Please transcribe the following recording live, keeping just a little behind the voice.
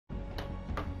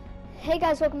Hey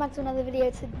guys, welcome back to another video.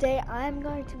 Today I'm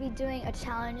going to be doing a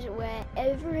challenge where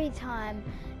every time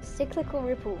Cyclical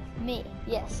Ripple, me,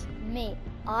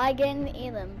 I get in the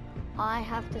elim, I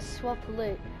have to swap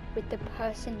loot with the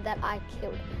person that I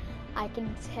killed. I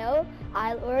can tell,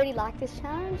 I already like this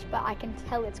challenge, but I can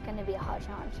tell it's going to be a hard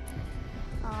challenge.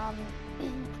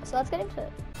 So let's get into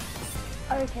it.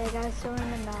 Okay guys, so we're in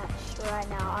the match right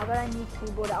now. I got a new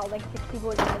keyboard. I'll link the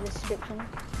keyboard in the description.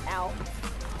 Ow.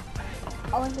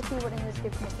 I'll link the keyboard in the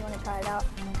description if you want to try it out.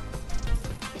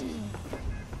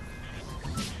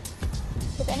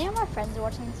 If any of my friends are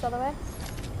watching this, by the way,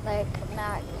 like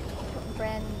Mac,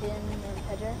 Brandon, and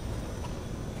Pedro,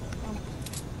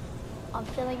 I'm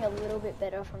feeling a little bit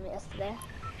better from yesterday.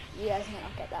 You guys may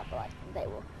not get that, but like, they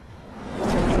will.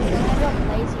 Then I got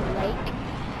Lazy Lake.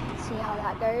 See how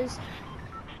that goes.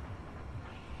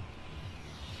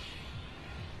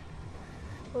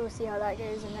 We'll see how that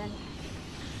goes, and then.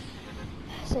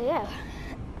 So yeah,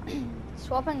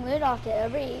 swapping loot after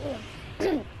every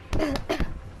elim.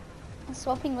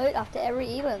 Swapping loot after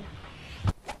every elim.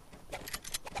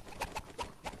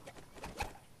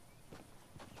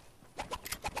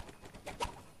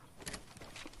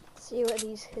 See what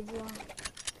these kids are.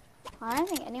 I don't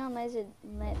think anyone lasered.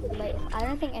 I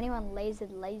don't think anyone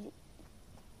lasered lazy.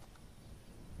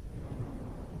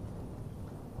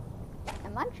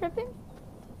 Am I tripping?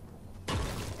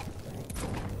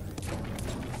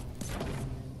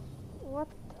 What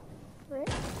the frick?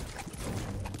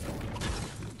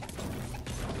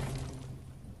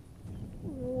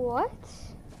 What?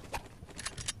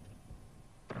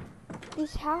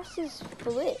 This house is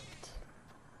flipped.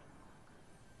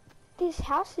 This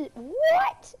house is...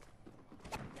 What?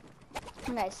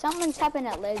 Okay, something's happened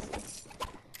at Lazy.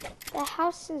 The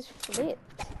house is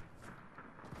flipped.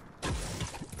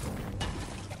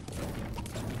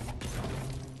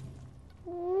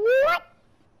 What?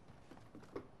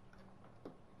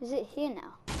 Is it here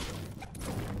now?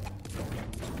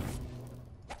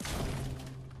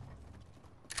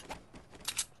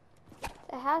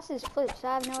 The house is flipped, so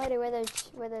I have no idea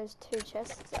where those two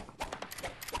chests are.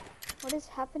 What has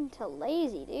happened to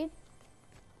Lazy, dude?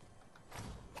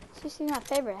 It's used to be my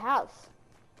favorite house.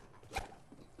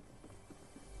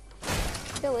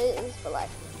 Still is, but like,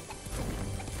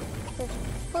 they're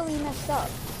fully messed up.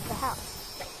 The house.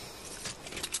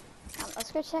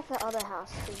 Let's go check the other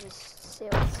house to just see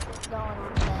what's going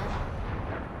on there.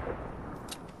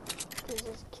 Because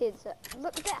there's kids that...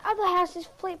 Look, the other house is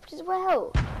flipped as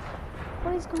well.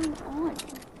 What is going on?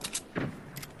 Okay,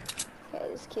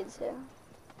 there's kids here.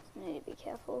 I need to be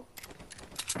careful.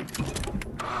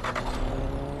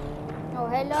 Oh,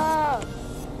 hello!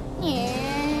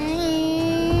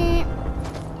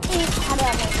 How do I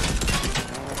make?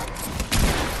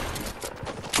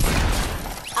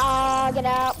 Get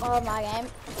out of my game.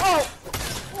 Oh!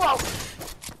 Whoa!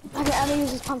 Okay, I'm gonna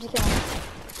use this pump to kill him.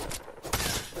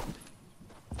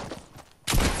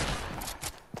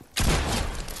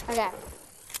 Okay.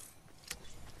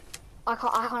 I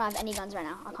can't have any guns right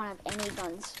now. I can't have any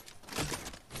guns.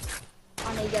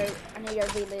 I need to go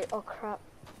reloot. Oh crap.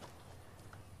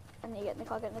 I need to get in the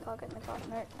car, get in the car.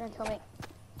 No, don't kill me.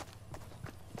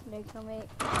 Don't kill me.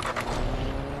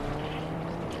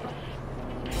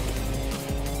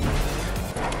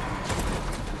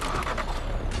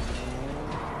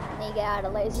 Get out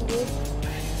of Lazy, dude.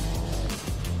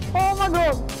 Oh my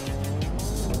god!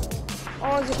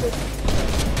 Oh, it's a good.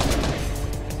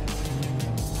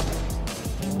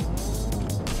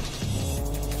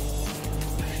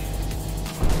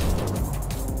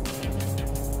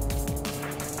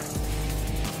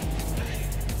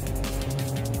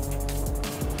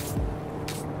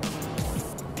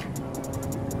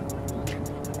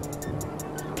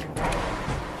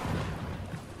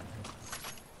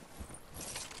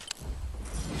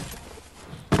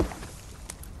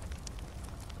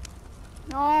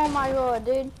 Oh my god,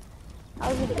 dude. That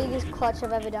was the biggest clutch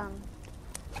I've ever done.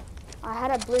 I had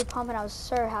a blue pump and I was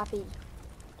so happy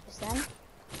just then.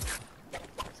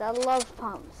 Because I love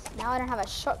pumps. Now I don't have a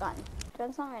shotgun. Do I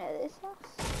have something at this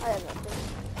house? I have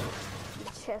a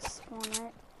chest spawn,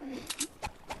 right?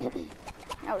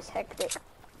 That was hectic.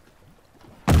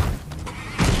 Oh,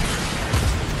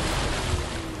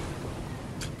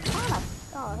 I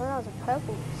thought that was a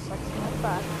purple smoke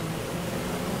bag.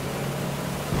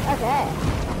 Okay.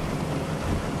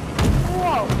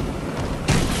 Whoa.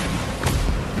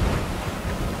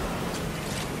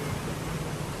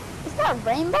 Is that a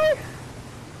rainbow?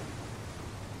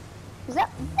 Is that...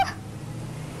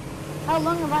 How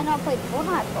long have I not played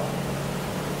Fortnite for?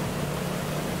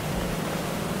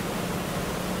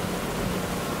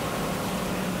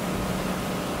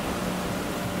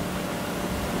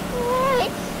 Whoa.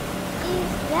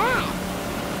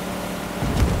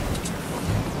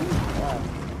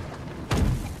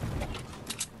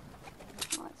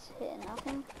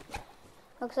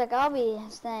 Looks like I'll be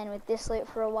staying with this loot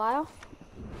for a while.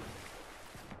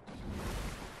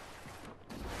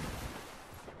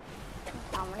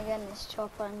 I'm gonna get in this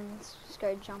chopper and just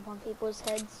go jump on people's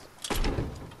heads.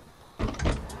 Okay,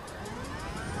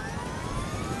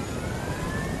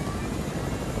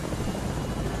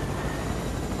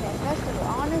 first of all,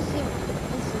 I wanna see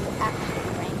if this is actually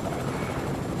rainbow.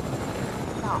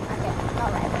 No, okay,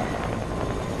 not rainbow.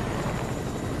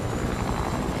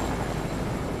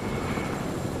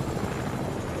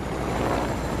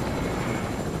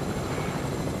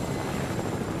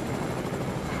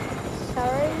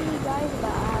 Sorry guys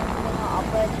about having not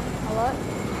uploading a lot.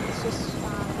 It's just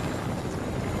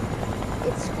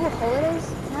it's school holidays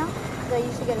now. Because I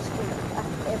used to go to school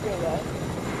every day.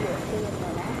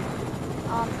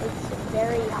 It's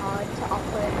very hard to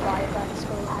upload while you're going to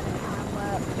school, having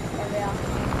homework every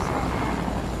afternoon.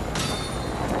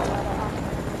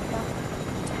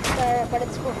 So, but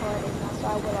it's school holidays now, so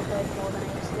I will upload more than I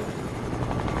used to.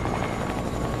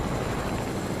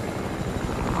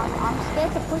 I'm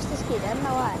scared to push this kid, I don't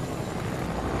know why.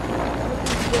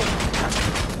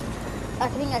 I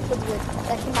think that kid's good.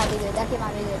 That kid might be good. That kid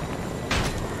might be good.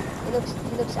 He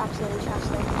looks absolutely trash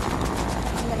though.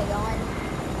 I'm gonna go in.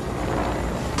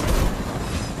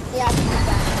 Yeah, I think he's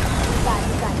back.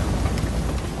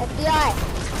 FBI!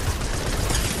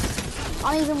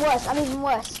 I'm even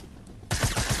worse.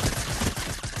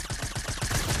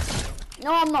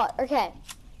 No, I'm not. Okay.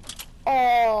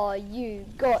 Oh, you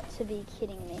got to be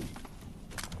kidding me.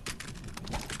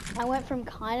 I went from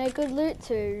kind of good loot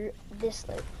to this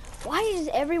loot. Why does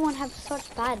everyone have such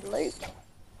bad loot?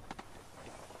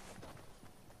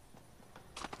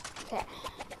 Okay.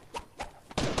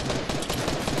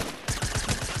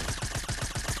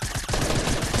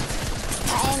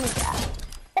 My aim is out.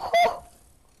 Oh!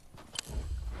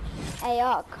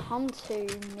 AR, come to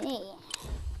me.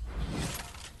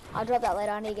 I'll drop that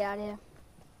later. I need to get out of here.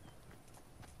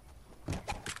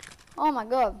 Oh my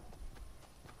god.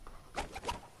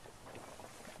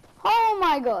 Oh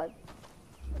my god.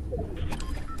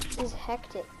 This is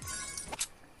hectic.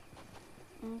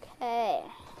 Okay.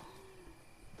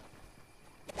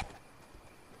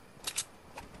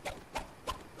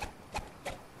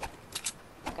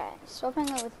 Okay, swapping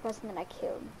it with the person that I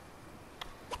killed.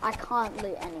 I can't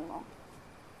loot anymore.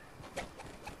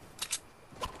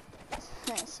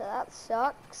 So that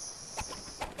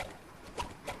sucks.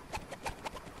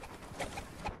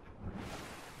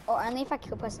 Or only if I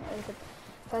kill person with a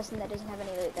person that doesn't have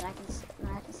any loot, then I can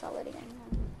start looting again.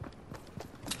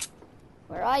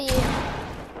 Where are you?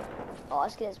 Oh,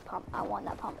 let's get this pump. I want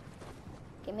that pump.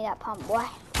 Give me that pump, boy.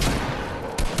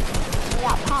 Give me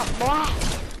that pump, boy.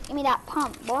 Give me that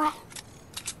pump, boy.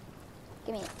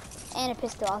 Give me it. And a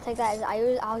pistol. I'll take that as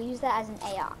I'll use that as an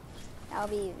AR. That'll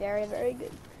be very, very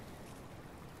good.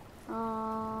 So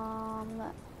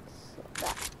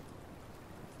that.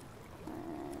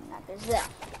 And that goes there.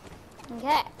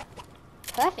 Okay.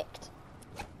 Perfect.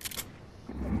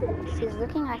 This is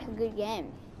looking like a good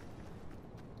game.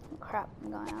 Oh, crap,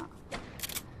 I'm going out.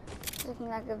 It's looking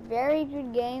like a very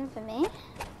good game for me.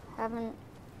 Haven't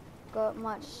got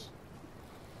much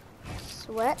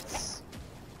sweats.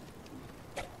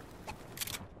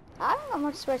 I haven't got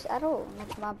much sweats at all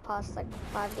in my past like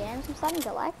 5 games. I'm starting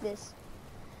to like this.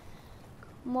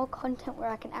 More content where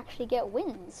I can actually get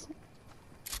wins.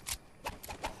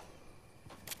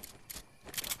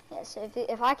 Yeah, so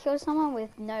if I kill someone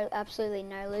with absolutely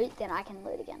no loot, then I can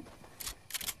loot again.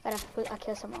 But if I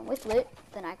kill someone with loot,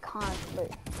 then I can't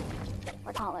loot.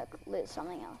 I can't loot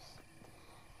something else.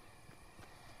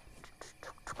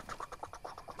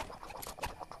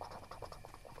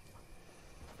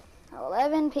 Oh,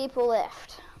 11 people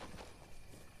left.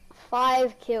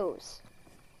 5 kills.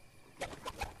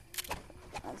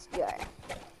 Let's go.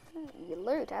 You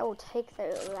loot. I will take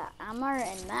that ammo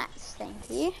and mats. Thank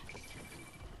you.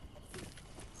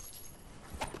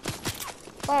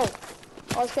 Oh,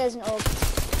 let's go as an orb.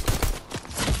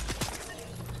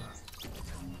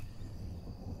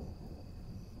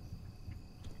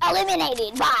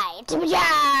 Eliminated by 10.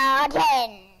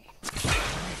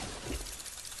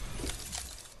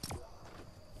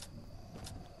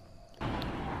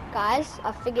 Guys,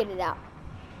 I figured it out.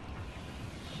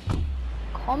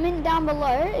 Comment down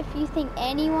below if you think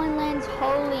anyone lands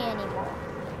holy anymore.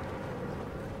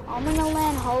 I'm gonna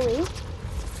land holy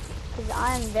because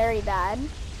I am very bad.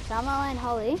 So I'm gonna land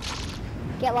holy,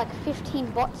 get like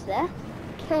 15 bots there,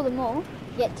 kill them all,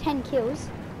 get 10 kills,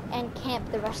 and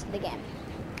camp the rest of the game.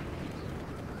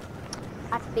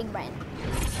 That's big brain.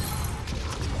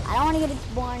 I don't want to get it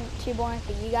too boring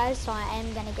for you guys, so I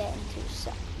am gonna get into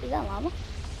stuff. Is that llama?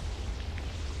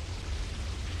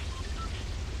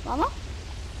 Llama?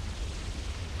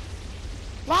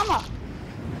 Llama!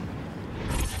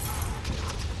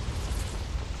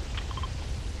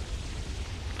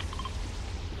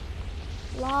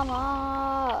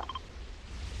 Llama!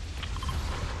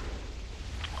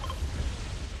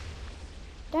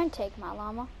 Don't take my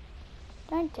llama.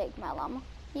 Don't take my llama.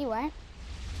 You won't.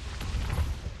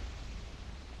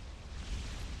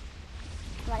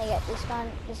 I'm gonna get this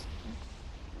gun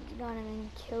and then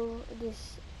kill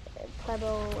this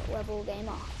plebble level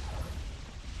gamer.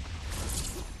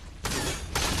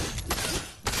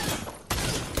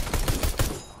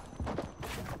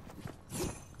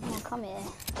 Oh, come here.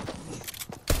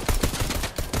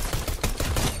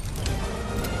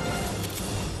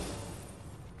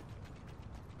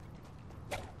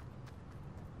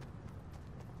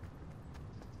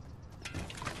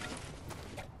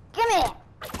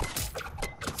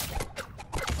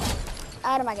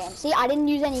 Out of my game. See, I didn't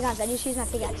use any guns. I just used my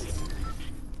pickaxe.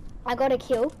 I got a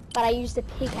kill, but I used the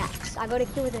pickaxe. I got a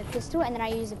kill with a pistol, and then I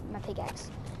used my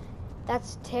pickaxe.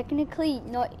 That's technically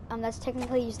not. That's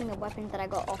technically using the weapon that I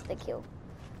got off the kill.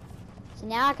 So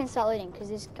now I can start looting because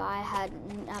this guy had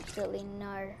absolutely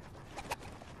no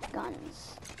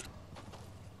guns.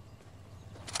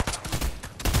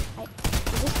 Wait,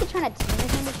 was this kid trying to team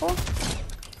with him before?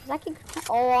 Was that kid?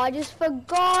 Oh, I just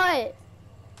forgot.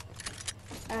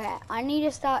 Okay, I need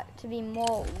to start to be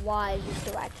more wise with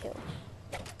who I kill.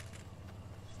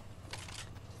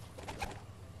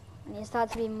 I need to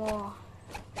start to be more,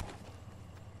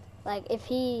 like, if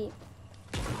he,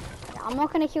 I'm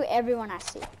not going to kill everyone I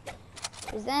see,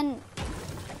 because then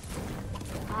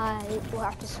I will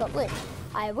have to stop loot.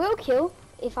 I will kill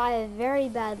if I have very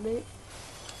bad loot,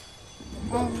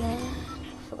 and then,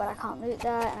 I forgot I can't loot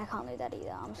that, and I can't loot that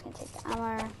either. I'm just going to take the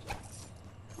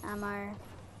ammo.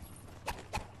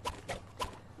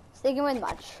 Sticking with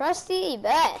my trusty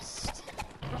best.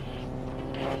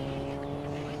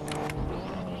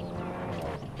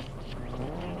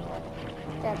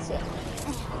 That's it.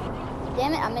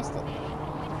 Damn it, I missed it.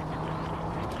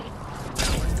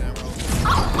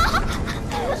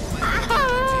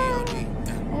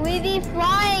 We be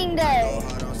flying though.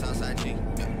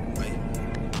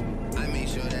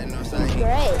 It's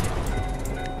great.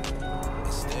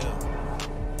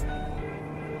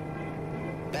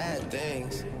 Bad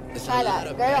things. Try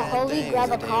that. Go to Holy,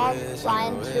 grab a car, fly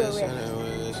into a rift.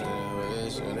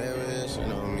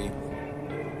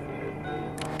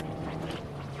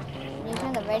 You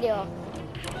turn the radio off.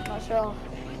 I'm not sure.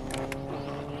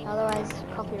 Otherwise,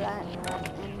 copyright.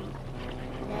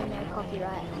 And no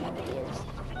copyright in my videos.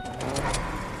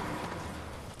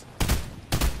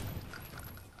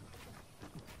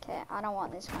 Okay, I don't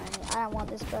want this one. I don't want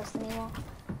this burst anymore.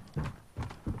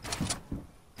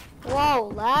 Whoa,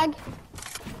 lag.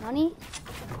 Nani?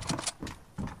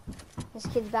 This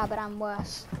kid's bad, but I'm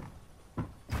worse.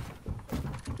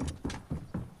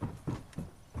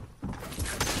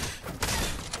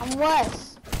 I'm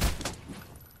worse.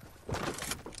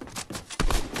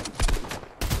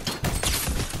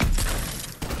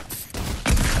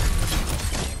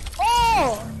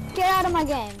 Oh! Get out of my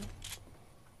game.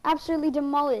 Absolutely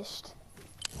demolished.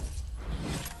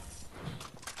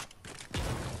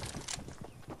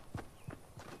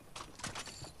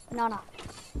 Banana.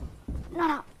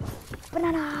 Banana.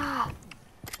 Banana.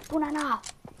 Banana.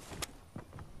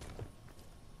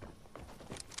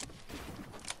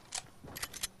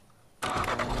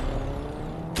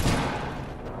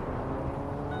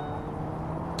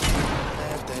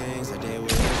 Bad things that they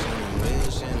wishing they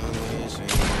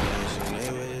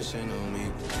wishing on me.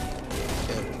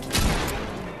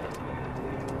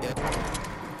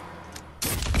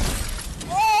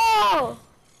 Oh!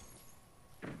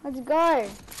 Let's go.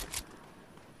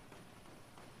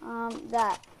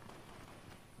 That.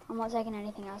 I'm not taking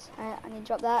anything else. Alright, I need to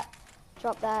drop that,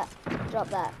 drop that, drop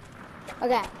that.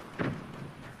 Okay.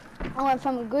 I went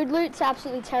from good loot to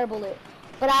absolutely terrible loot.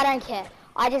 But I don't care.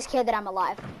 I just care that I'm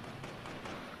alive.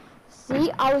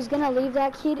 See, I was gonna leave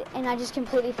that kid and I just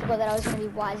completely forgot that I was gonna be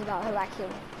wise about who I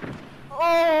killed.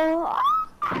 Oh!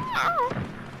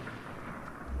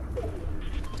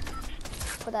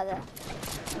 Put that there.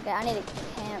 Okay, I need to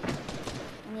camp.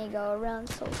 I need to go around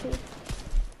salty.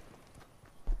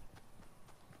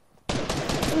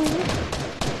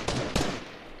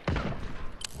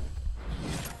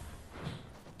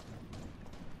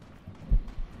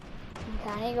 Okay,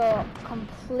 I need to go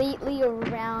completely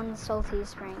around Salty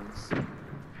Springs.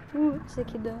 Ooh, it's a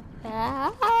kid though.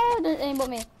 Ah, don't aim at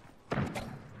me.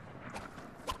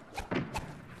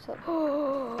 So,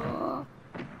 oh.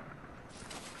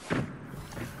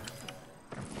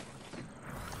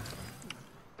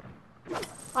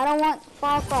 I don't want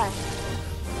Firefly.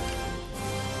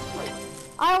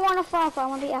 I don't want a flower, I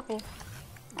want the apple.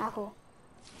 Apple.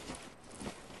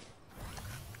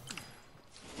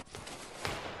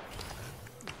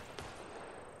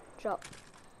 Drop.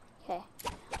 Okay.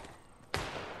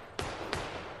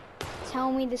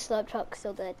 Tell me the slurp truck's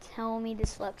still there. Tell me the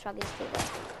slurp truck is still there.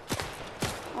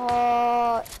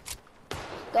 Oh,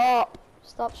 stop.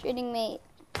 Stop shooting me.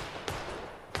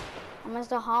 I'm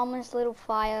just a harmless little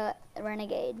fire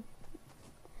renegade.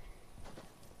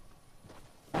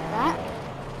 That.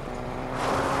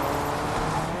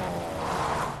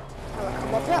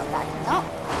 Helicopter backing up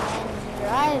and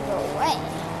drive away.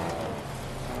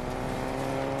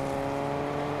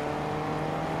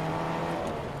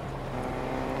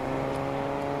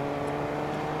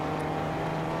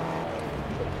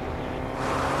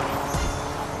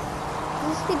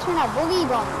 This kid's trying to boogie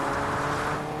bomb.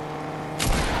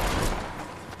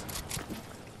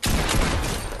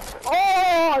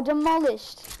 Oh,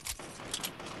 demolished.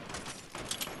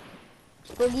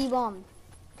 Boogie bomb.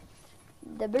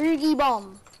 The boogie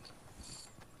bomb.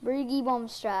 Boogie bomb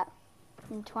strat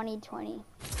in 2020.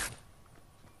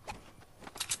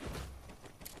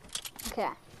 Okay.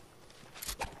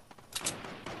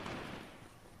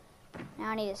 Now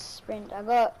I need to sprint. I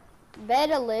got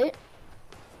better loot.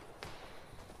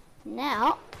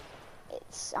 Now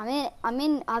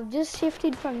I've just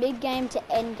shifted from mid game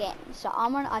to end game. So I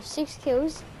have 6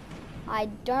 kills. I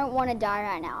don't want to die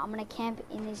right now. I'm gonna camp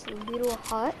in this little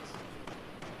hut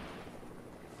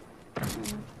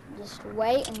and just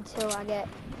wait until I get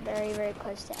very, very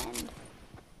close to end.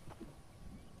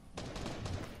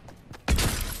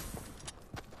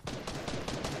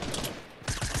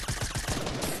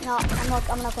 No, I'm not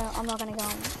gonna go. Don't get me.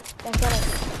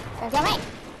 Don't get me.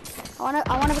 I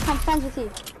wanna become friends with you.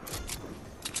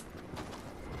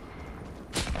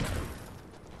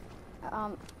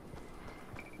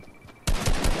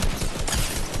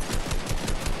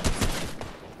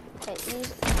 Okay,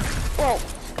 easy. Whoa.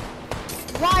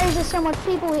 Why is there so much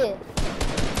people here?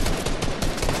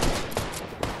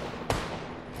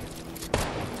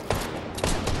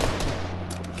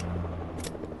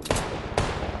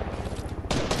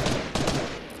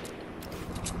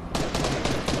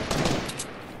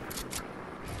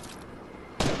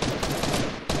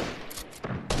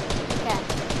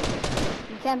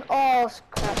 Oh,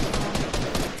 crap.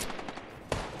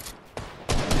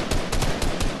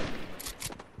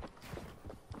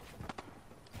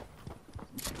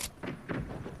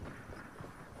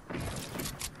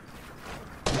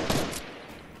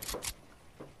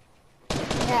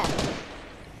 Yeah.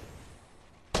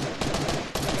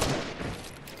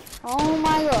 Oh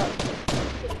my god.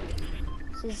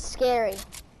 This is scary.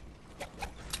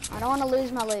 I don't want to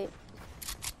lose my loot.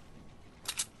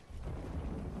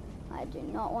 I do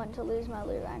not want to lose my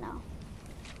loot right now.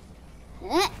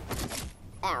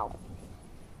 Ow.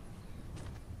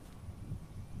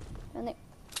 I'm gonna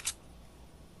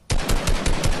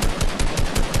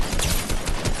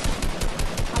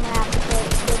have to kill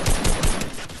this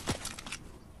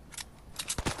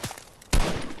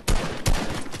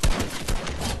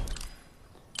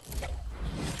kid.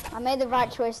 I made the right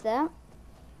choice there.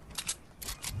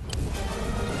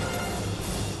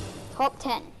 Top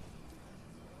 10.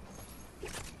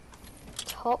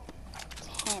 Top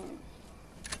 10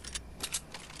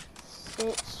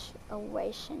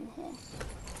 situation here.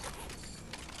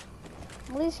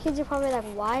 All these kids are probably like,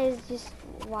 why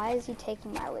is he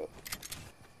taking my loot?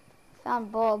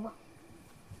 Found Bob.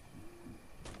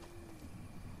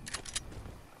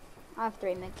 I have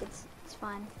 3 medkits, it's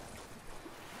fine.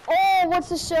 Oh, what's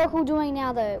the circle doing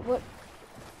now though? What?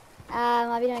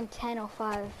 I'll be doing 10 or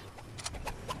 5.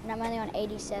 And I'm only on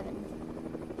 87.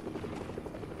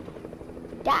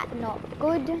 That not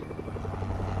good.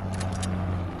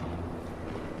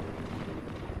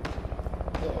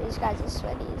 Yeah, these guys are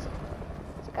sweaties.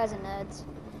 These guys are nerds.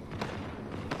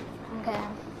 Okay.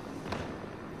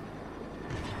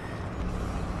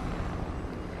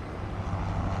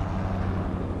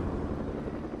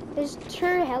 There's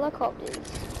 2 helicopters.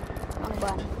 Wrong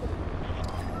button.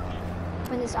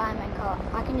 In this Iron Man car.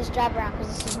 I can just drive around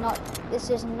because this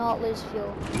does not lose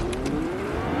fuel.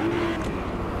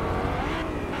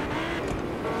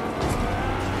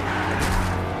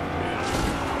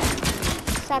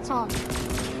 That's on.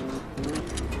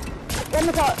 Get in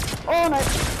the car. Oh no.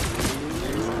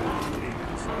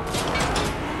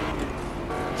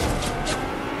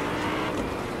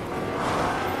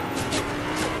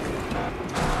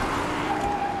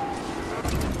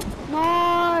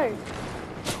 No.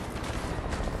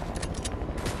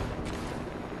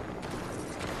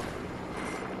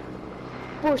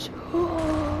 Bush.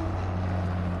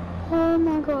 Oh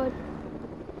my god.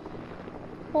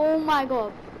 Oh my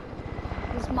god.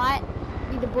 This might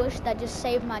be the bush that just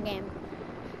saved my game.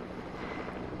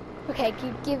 Okay,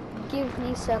 give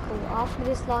me circle. After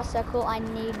this last circle, I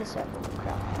need the circle.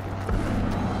 Crap.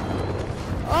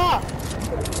 Oh!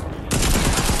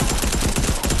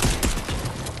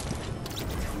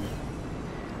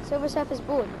 Silver Surfer's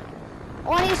board.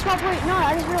 Oh, I need to swap route. No,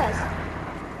 I just realized.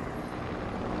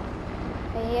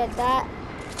 Okay, yeah, that.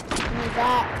 Give me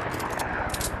that.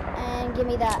 And give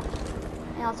me that.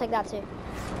 And I'll take that too.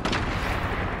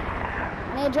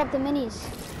 I need to drop the minis.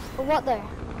 For what though?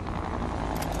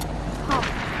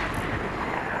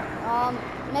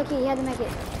 Make it, he had to make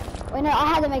it. Wait, no, I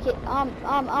had to make it. I'm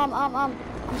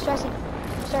stressing.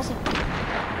 I'm stressing.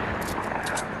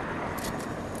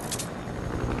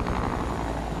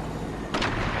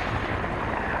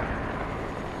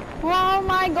 Oh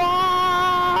my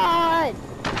god!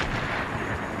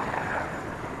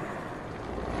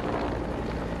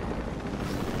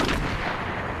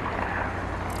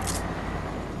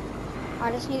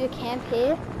 I just need to camp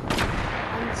here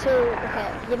until, okay,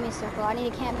 give me a circle. I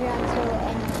need to camp here until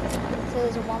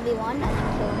there's a 1v1 and then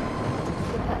kill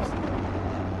the person.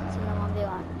 It's in the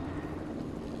 1v1.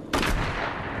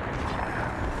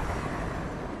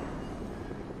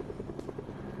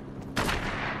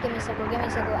 Give me a circle, give me a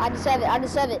circle. I deserve it, I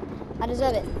deserve it, I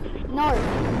deserve it. No.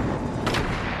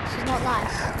 This is not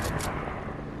nice.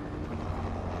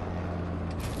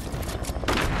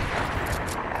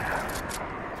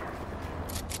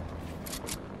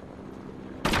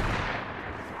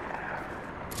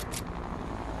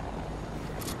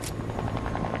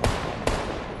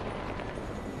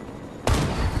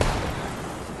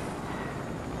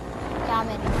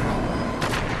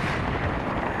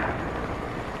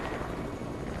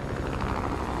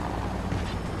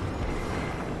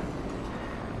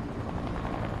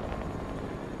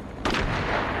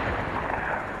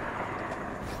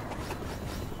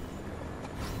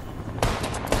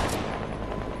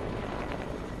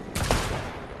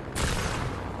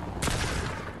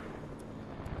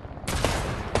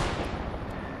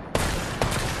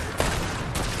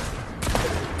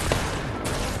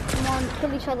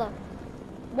 Kill each other.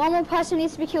 One more person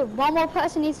needs to be killed. One more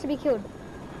person needs to be killed.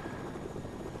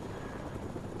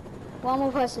 One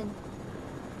more person.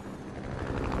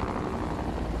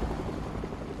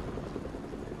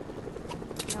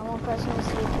 No more person needs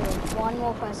to be killed. One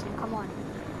more person. Come on.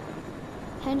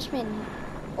 Henchman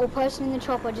or person in the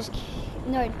chopper. Just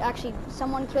no. Actually,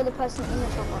 someone kill the person in the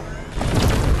chopper.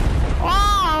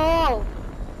 Oh!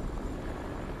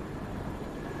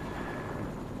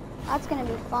 That's gonna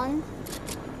be fun.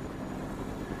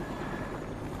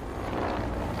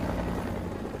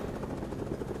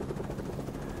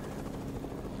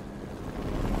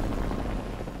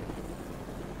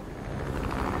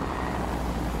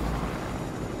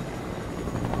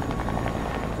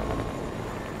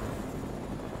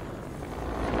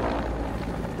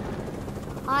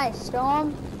 Hi,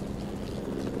 Storm.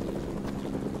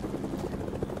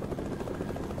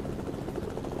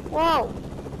 Whoa.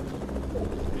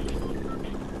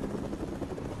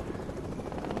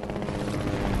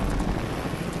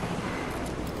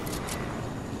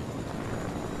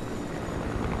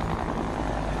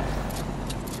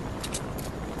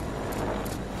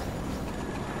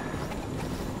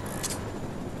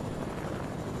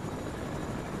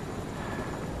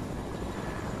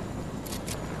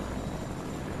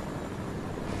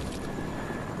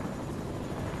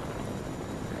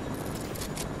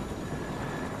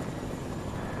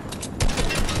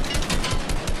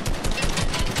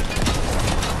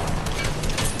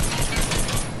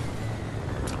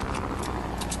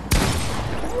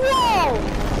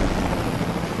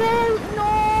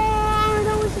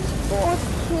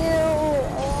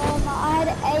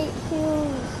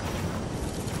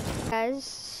 Guys,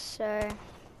 so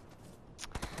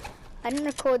I didn't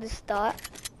record the start,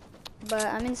 but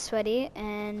I'm in sweaty,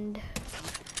 and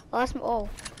last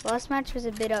match was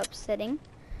a bit upsetting.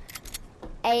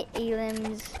 8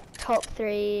 elims, top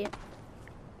 3.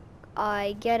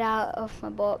 I get out of my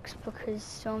box because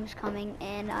Storm's coming,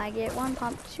 and I get 1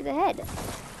 pump to the head.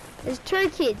 There's 2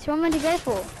 kids. Who am I to go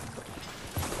for?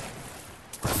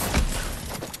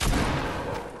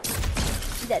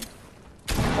 Dead.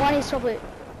 Oh, I need to stop it.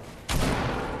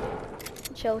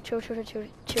 Chill champ.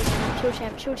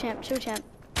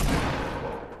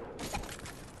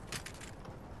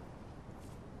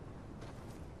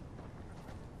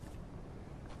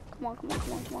 Come on.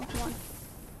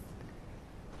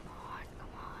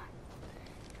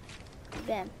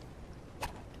 Bam.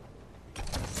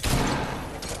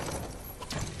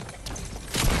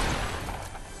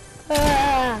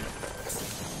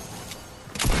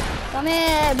 Come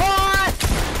here,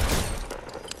 boy!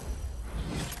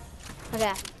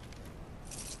 Okay.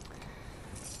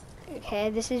 Okay,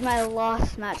 this is my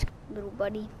last match, little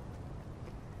buddy.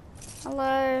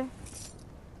 Hello.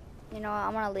 You know what,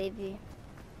 I'm gonna leave you.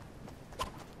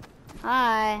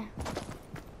 Hi.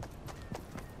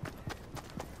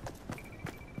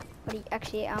 Buddy,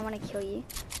 actually, I wanna kill you.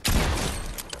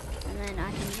 And then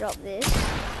I can drop this.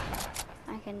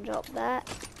 I can drop that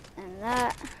and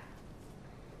that.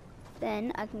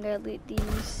 Then I can go loot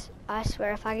these. I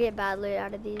swear, if I get bad loot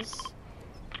out of these.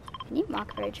 Can you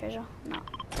mark buried treasure? No.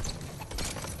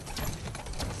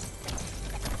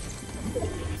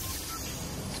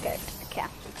 Let's go. Okay.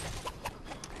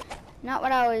 Not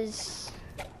what I was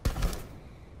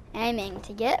aiming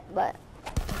to get, but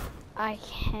I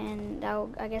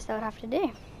guess that would have to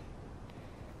do.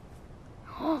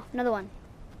 Oh, another one.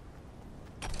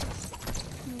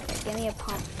 Okay, give me a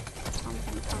pump.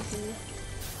 Pumpy.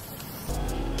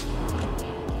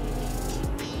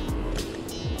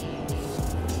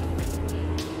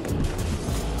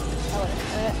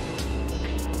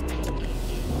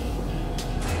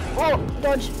 Oh,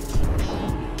 dodge.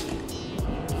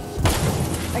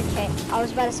 Okay, I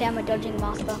was about to say I'm a dodging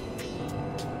master.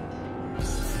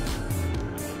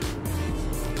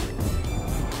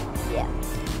 Yeah,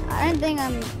 I don't think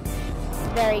I'm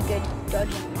very good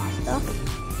dodging master.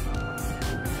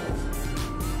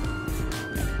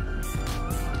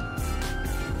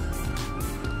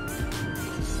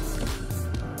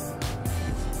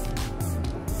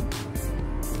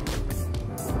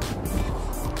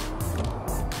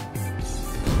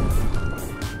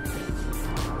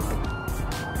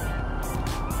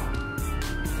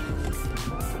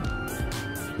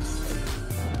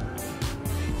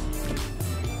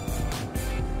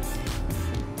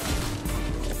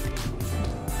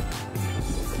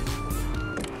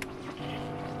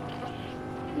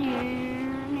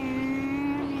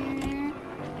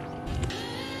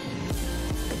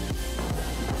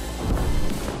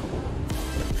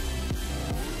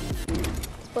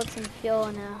 Put some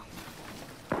fuel now.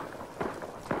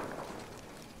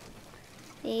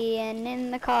 Peeing in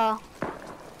the car.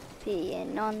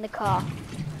 Peeing on the car.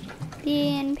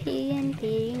 Peeing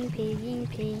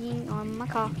on my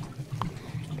car.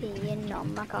 Peeing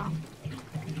on my car.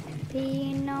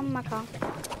 Peeing on my car.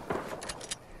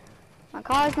 My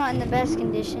car is not in the best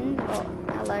condition. Oh,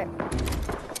 hello.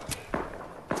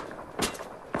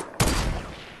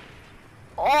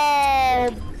 Oh,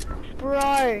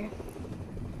 bro.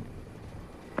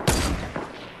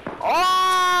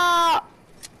 Oh!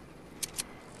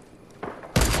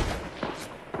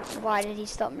 Why did he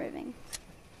stop moving?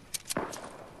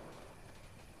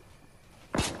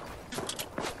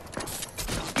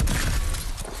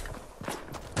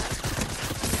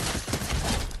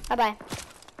 Bye-bye.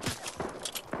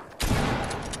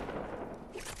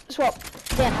 Swap.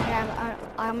 Damn, okay,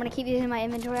 I'm gonna keep these in my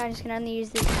inventory. I'm just gonna only use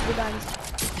the guns.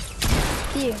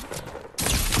 Phew.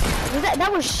 Was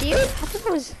that was shield? I thought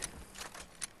it was...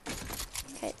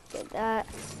 Okay,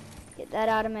 get that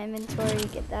out of my inventory,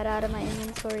 get that out of my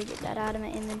inventory, get that out of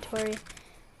my inventory,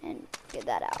 and get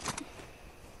that out.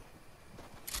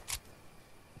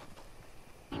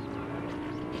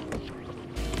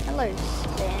 Hello,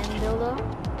 stand builder.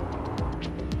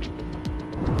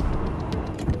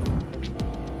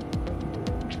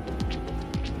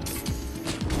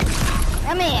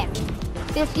 Come here,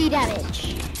 50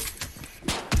 damage.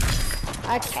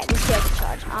 Okay, this is a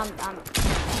charge.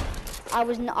 I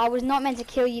was not meant to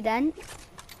kill you then.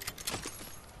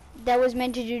 That was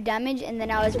meant to do damage, and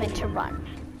then I was meant to run.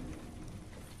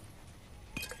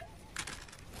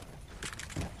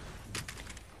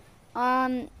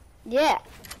 Yeah.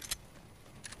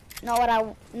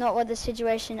 Not what the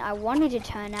situation I wanted to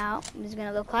turn out was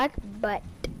gonna look like, but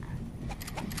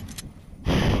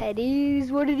it is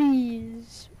what it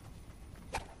is.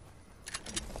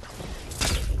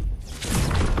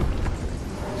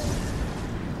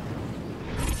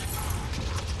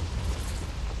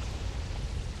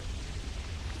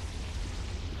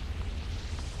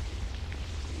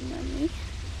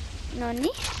 Nani?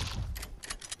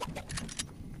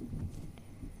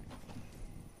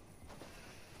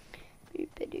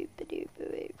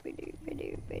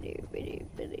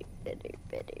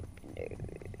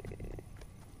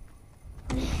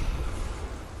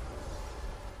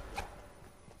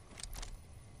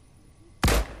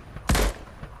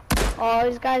 Oh,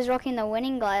 this guy's rocking the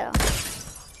winning glider.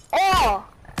 Oh!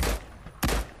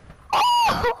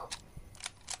 Oh!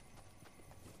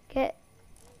 Get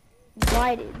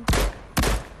blighted.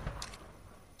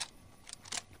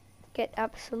 Get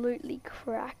absolutely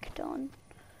cracked on.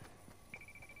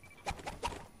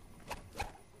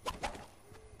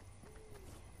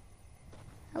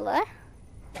 Hello?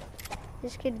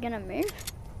 This kid gonna move?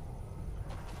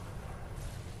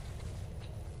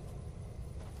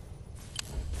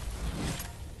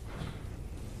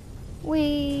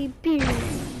 We boom.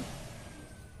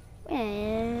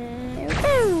 And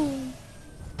boom.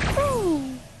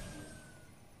 Boom.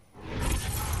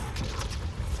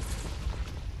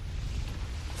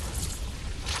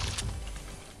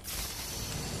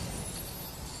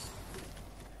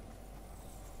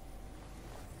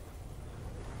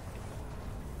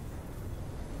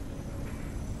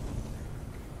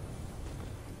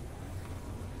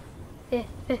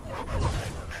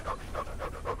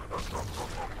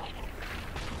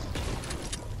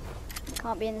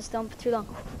 Can't be in this dump for too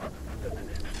long.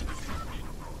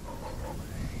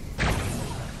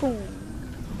 Boom.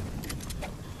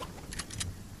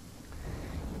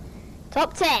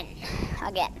 Top 10.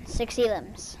 Again, 6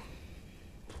 elims.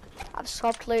 I've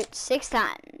swapped loot 6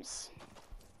 times.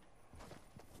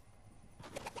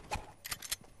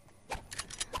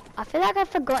 I feel like I've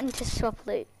forgotten to swap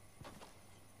loot.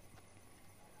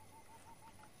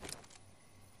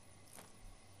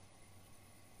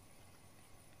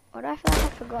 Or do I feel like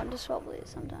I've forgotten to swap loot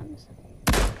sometimes?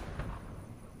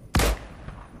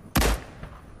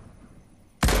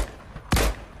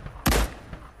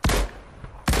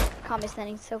 Can't be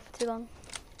standing still for too long.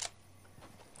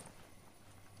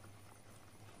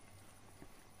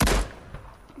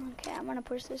 Okay, I'm gonna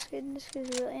push this kid. This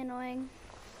kid's really annoying.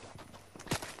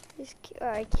 This kid,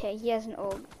 okay, he has an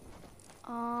orb.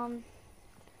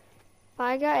 If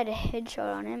I got a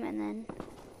headshot on him and then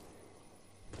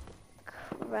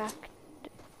cracked,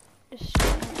 destroy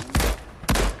him.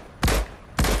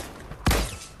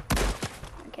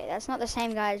 Okay, that's not the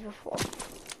same guy as before.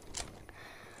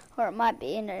 Or it might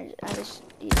be, and I just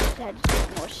had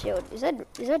more shield. Is that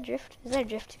drift? Is that a drift? Is that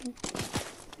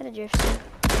a drift?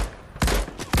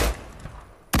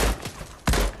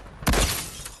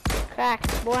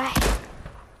 Cracked, boy.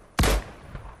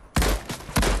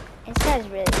 This guy's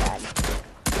really bad.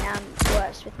 And I'm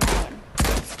worse with my aim.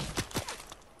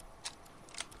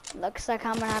 Looks like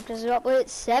I'm gonna have to swap loot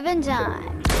 7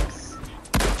 times.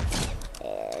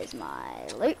 There's my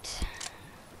loot.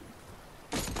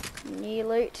 New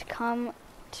loot come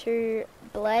to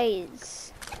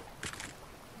Blaze.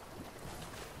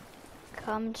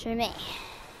 Come to me.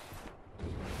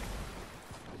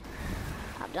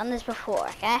 I've done this before,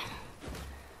 okay?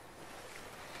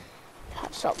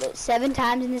 I've swapped loot 7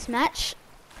 times in this match.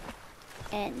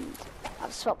 And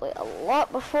I've swapped loot a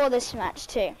lot before this match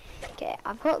too. Okay,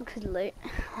 I've got good loot.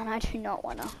 And I do not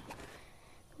want to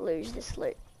lose this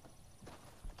loot.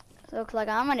 It looks like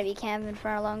I'm going to be camping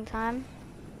for a long time.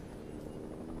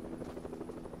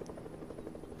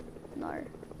 No.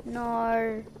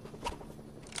 No.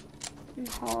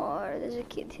 No, there's a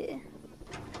kid here.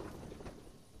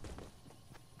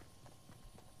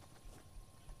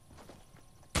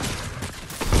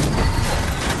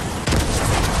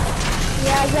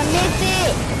 Yeah, I missed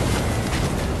it!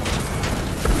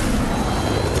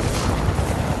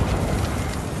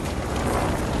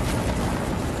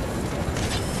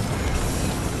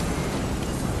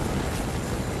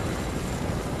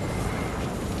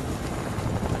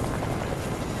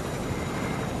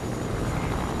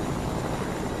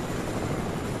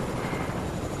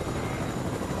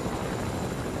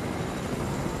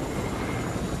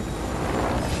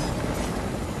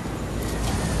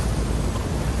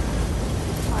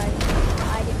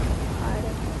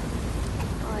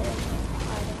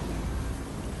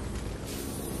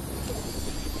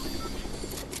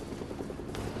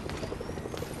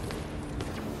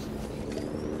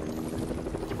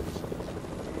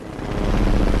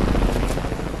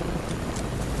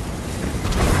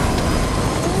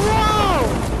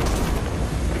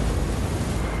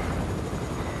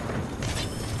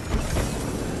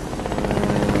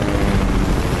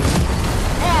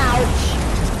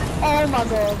 Oh my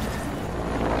god.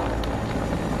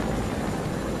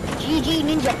 GG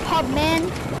Ninja Pub,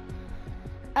 man.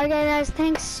 Okay guys,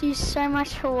 thanks you so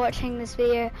much for watching this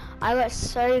video. I got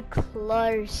so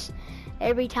close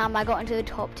every time I got into the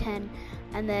top 10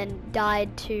 and then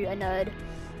died to a nerd.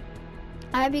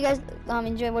 I hope you guys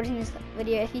enjoyed watching this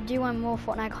video. If you do want more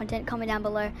Fortnite content, comment down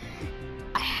below.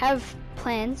 I have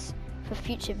plans for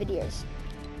future videos.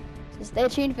 So stay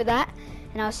tuned for that,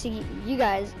 and I'll see you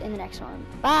guys in the next one.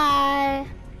 Bye!